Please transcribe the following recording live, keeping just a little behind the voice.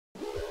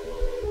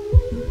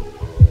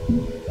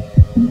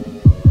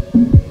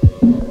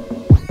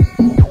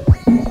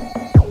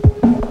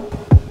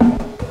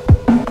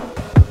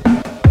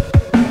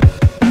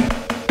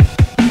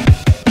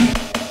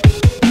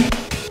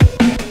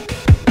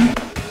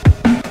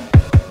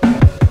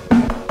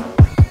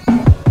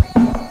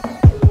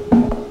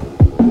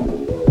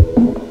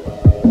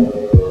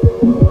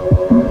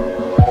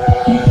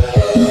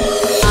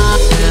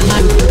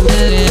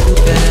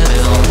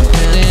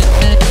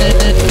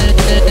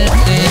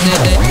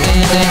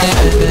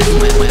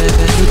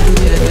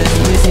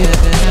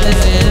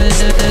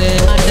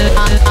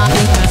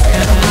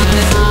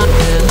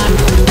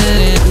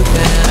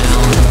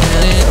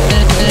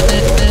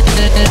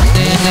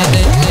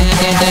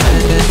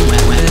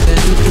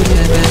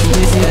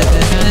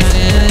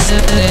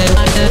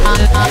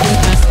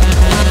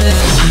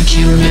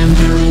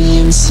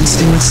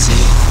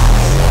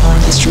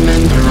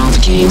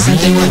that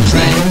they would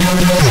pray.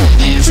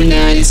 Every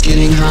night it's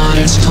getting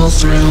harder to pull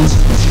through.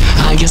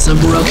 I guess I'm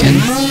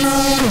broken.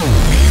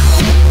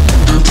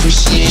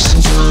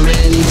 Appreciation for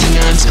anything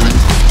I've done.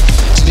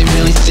 Do they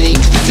really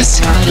think that this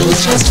title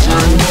is just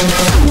fun?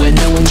 When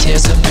no one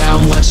cares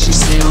about what you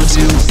say or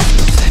do,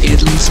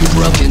 it leaves me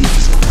broken.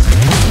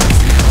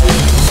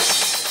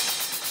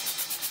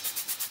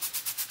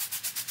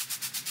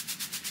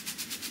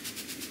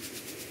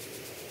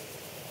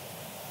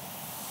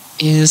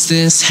 Is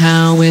this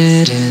how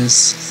it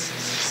is?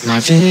 My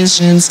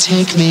visions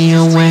take me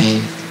away.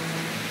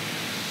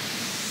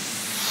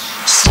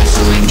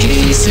 Stifling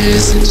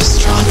gazes and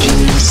distraught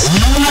views.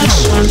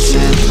 Unshorn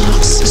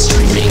fetlocks and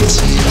streaming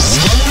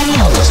tears.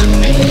 All of them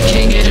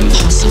making it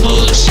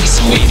impossible to chase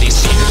away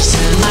these fears.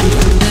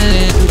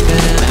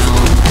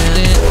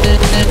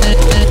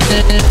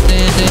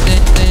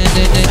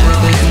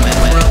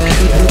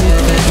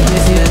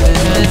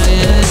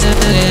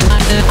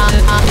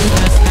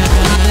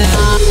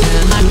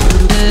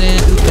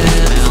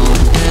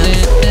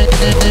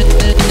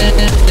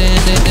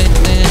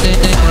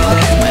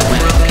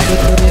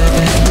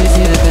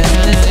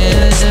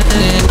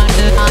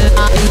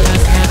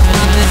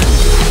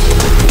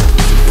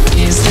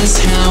 Is this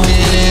how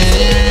it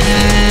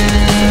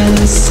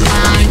is?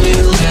 I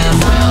knew them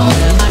well,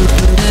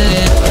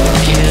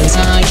 and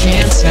I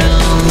can't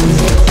tell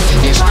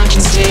if I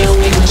can stay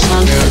awake much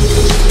longer.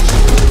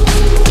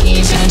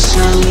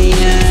 Eventually,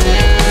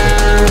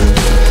 yeah,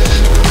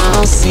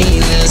 I'll see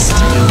this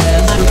through.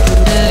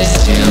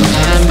 Still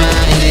I'm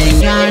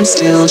hiding, I'm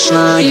still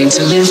trying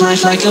to live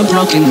life like a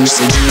broken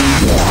lucid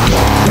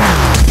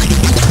dream.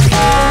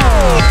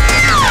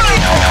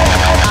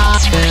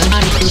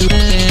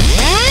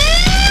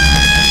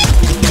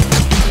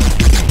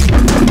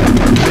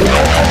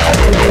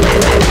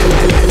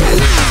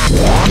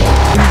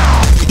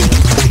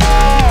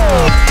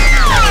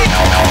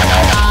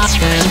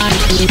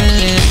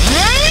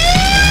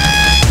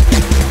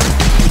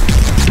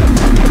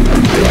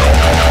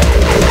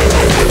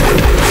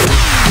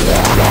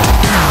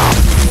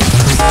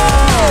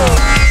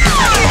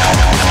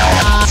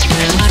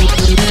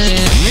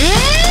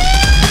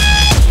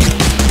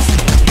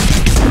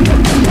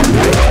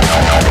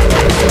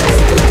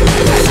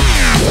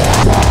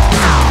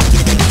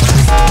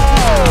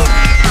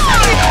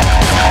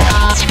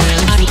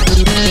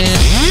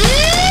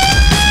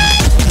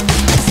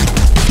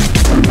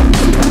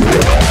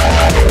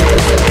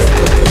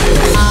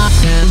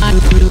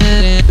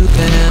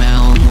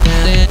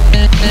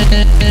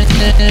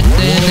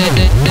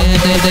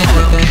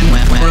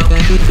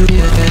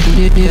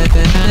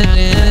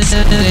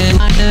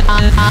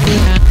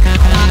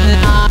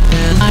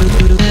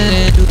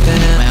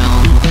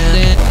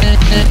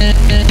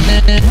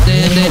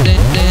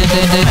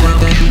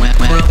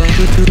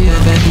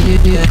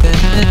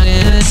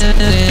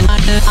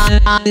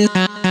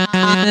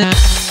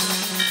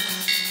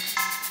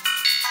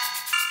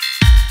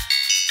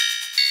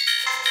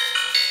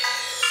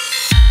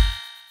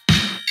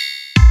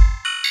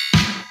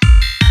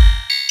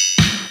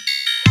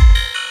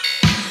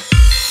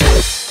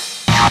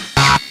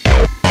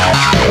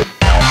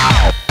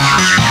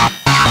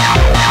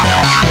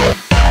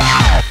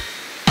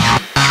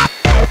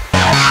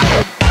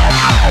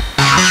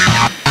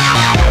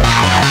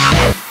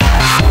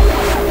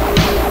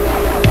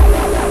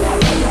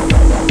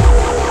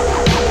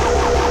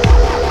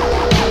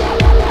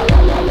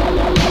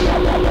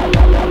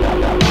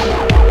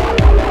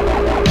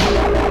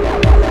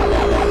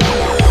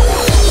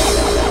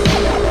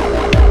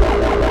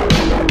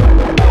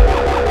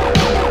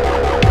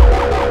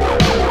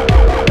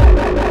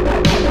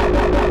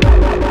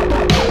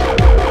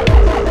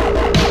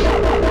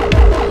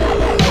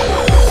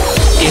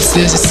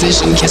 The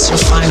decision gets your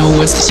final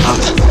words to top.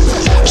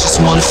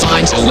 Just wanna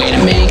find a way to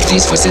make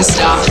these voices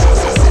stop.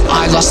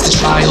 I lost the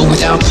trial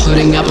without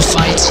putting up a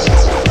fight.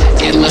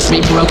 It left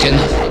me broken.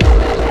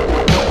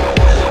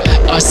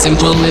 A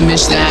simple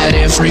image that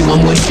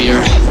everyone would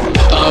fear.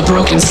 A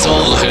broken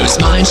soul whose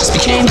mind just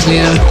became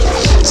clear.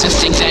 To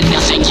think that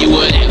nothing you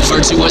would ever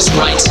do was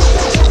right.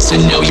 To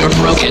know you're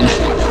broken.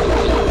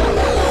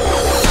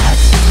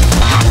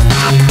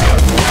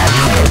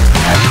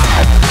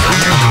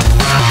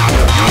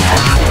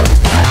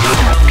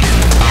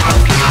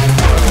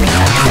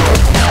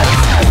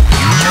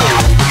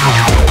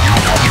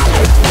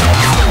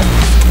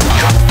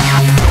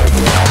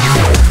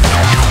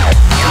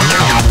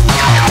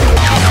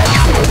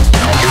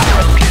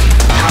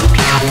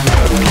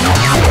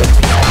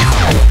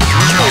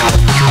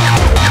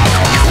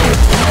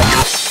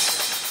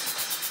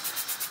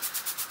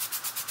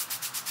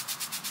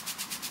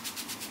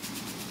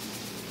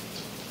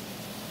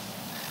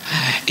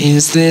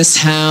 Is this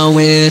how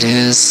it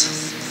is?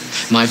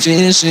 My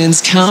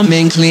vision's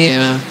coming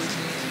clear.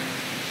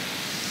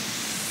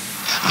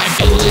 I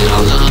build it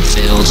all up,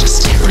 they'll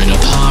just tear it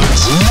apart.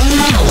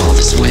 Go all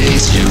this way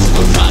to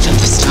arrive at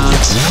the start.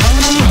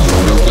 Throw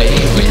it away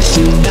with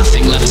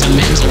nothing left to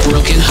mend a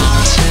broken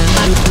heart.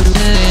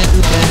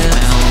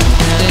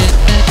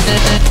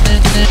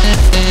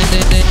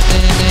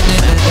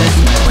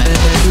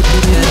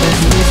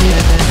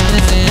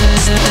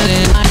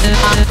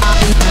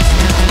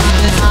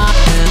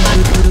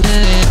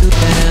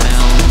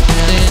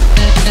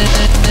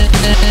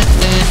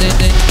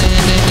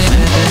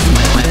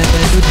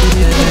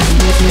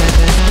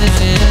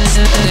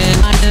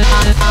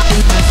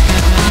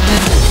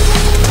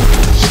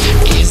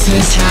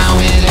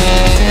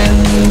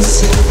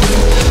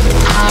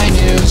 I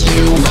knew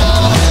you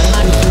well,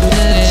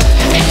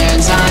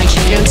 and I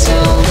can't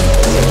tell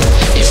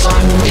if I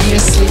will be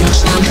asleep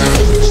much longer.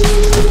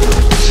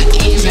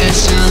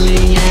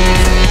 Eventually,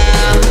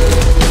 yeah,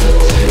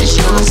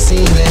 you'll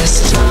see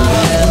this through.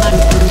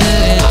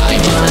 I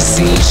must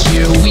see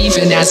you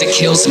even as it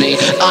kills me.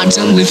 I'm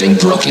done living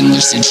broken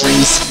lucid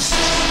dreams.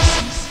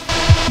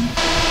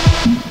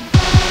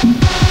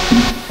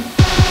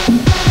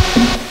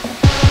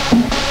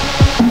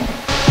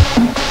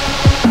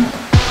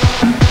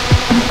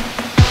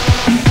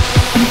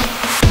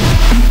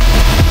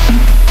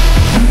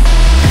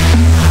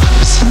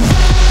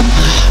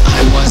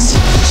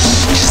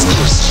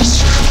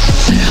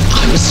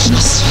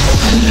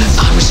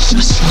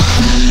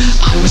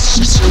 I was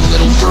just a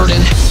little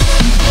burden.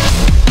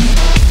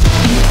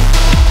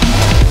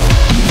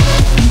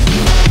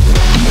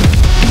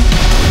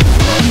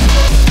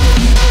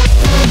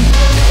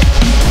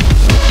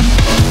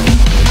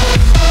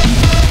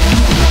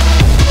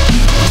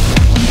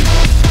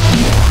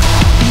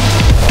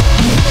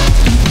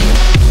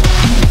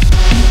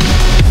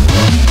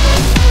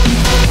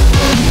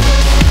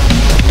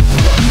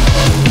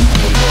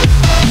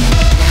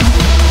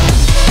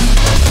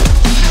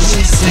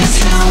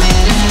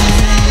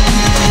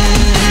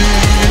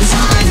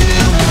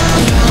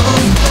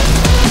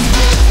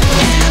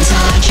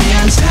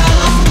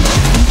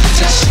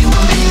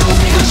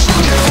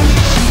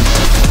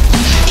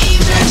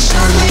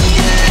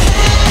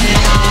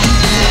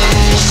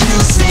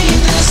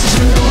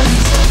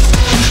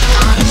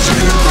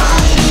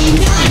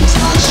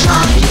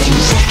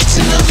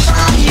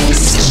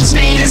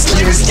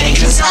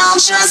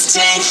 Just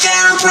take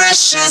their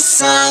precious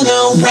sun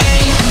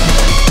away.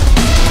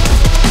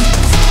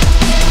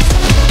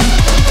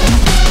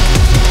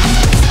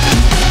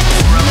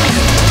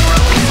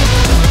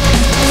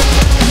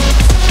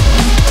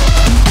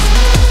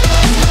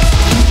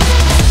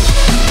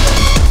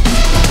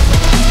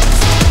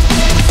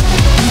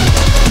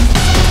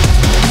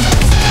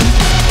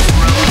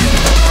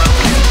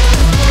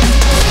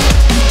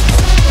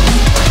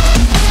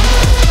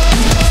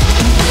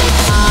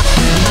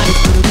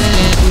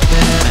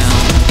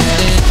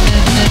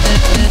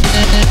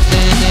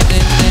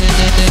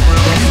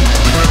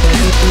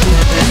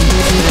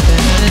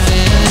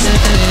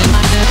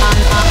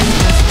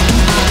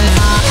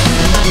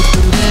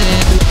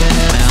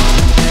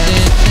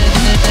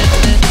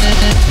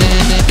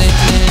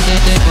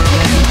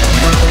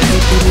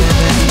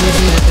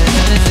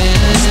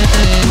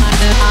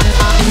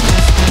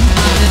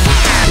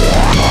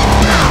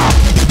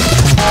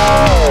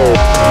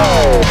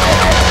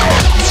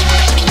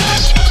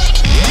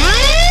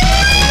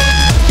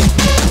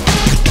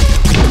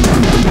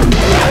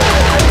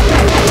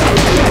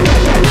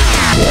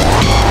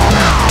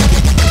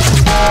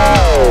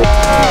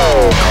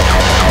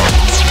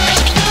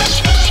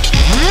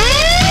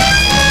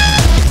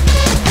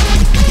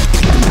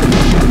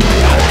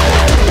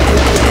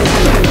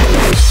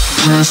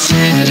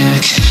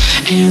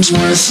 Pathetic and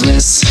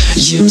worthless,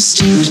 you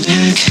stood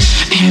back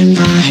and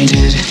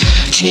bided.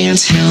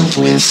 Can't help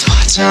with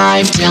what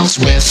I've dealt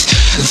with.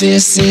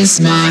 This is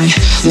my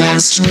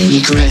last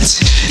regret.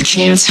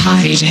 Can't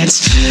hide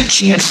it,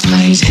 can't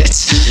fight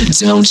it.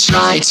 Don't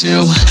try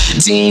to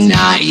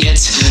deny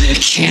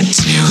it. Can't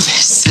do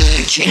this,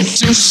 can't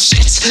do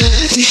shit.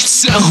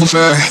 It's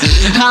over,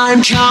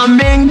 I'm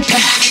coming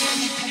back.